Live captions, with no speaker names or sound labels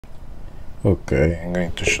Okay, I'm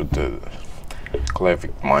going to shoot the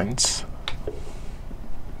clavic mines.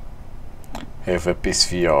 Have a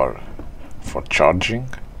PSVR for charging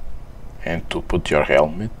and to put your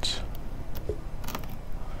helmet.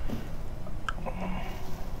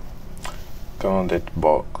 Come on that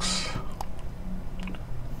box.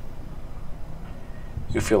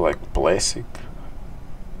 You feel like plastic.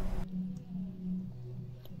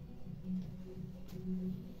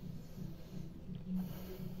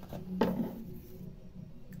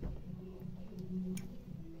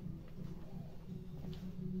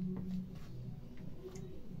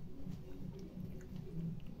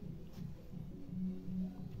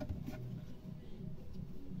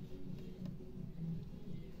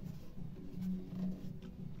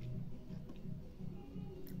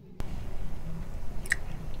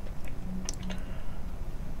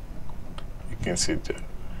 You can see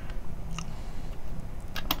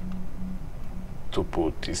to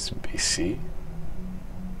put this BC.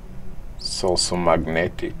 It's also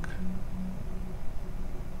magnetic.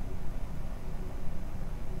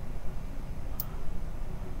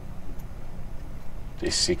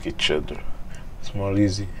 They seek each other. It's more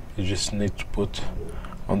easy. You just need to put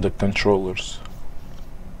on the controllers.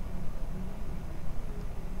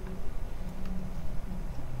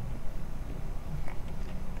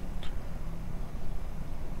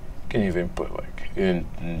 Can even put like, you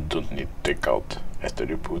don't need to take out after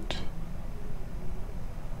you put.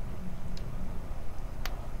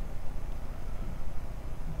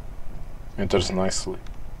 Enters nicely.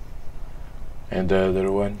 And the other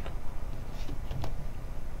one.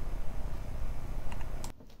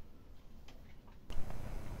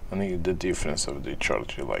 I think the difference of the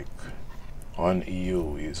charger, like on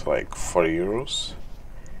EU is like €4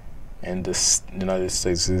 and the United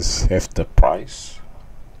States is half the price.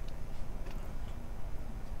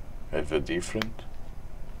 Have a different.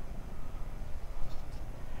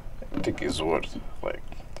 I think it's worth like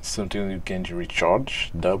something you can recharge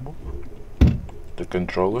double the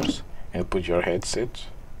controllers and put your headset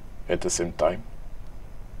at the same time,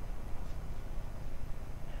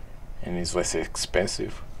 and it's less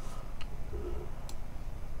expensive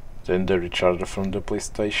than the recharger from the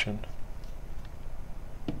PlayStation.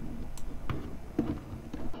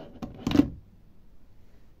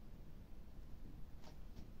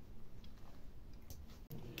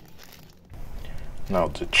 Now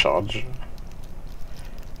the charger,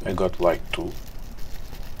 I got like two.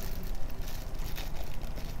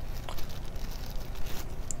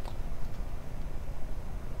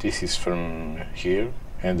 This is from here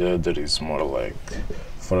and the other is more like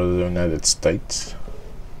for the United States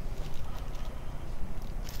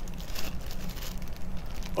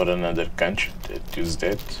or another country that use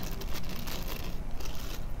that.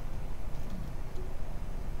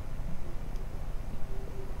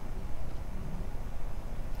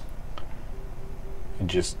 You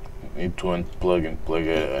just need to unplug and plug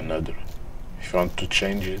another if you want to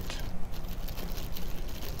change it.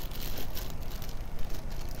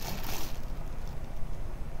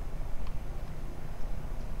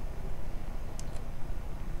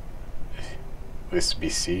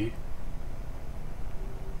 USB-C.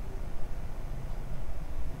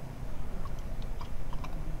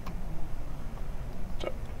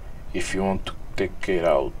 So if you want to take it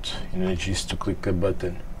out, you need just to click a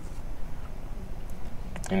button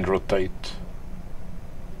and rotate.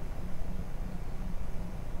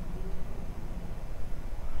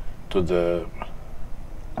 To the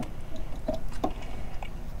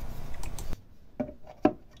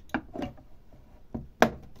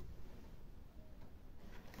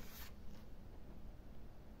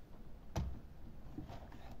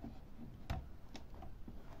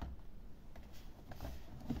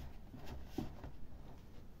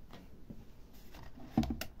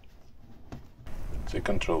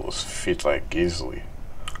controllers fit like easily,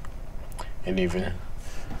 and even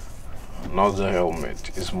now the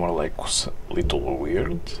helmet is more like a little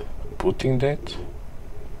weird putting that.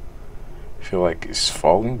 I feel like it's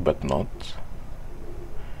falling but not.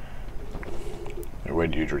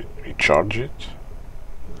 When you recharge it,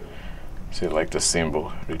 see like the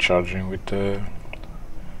symbol recharging with the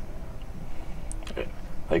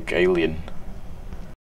like alien.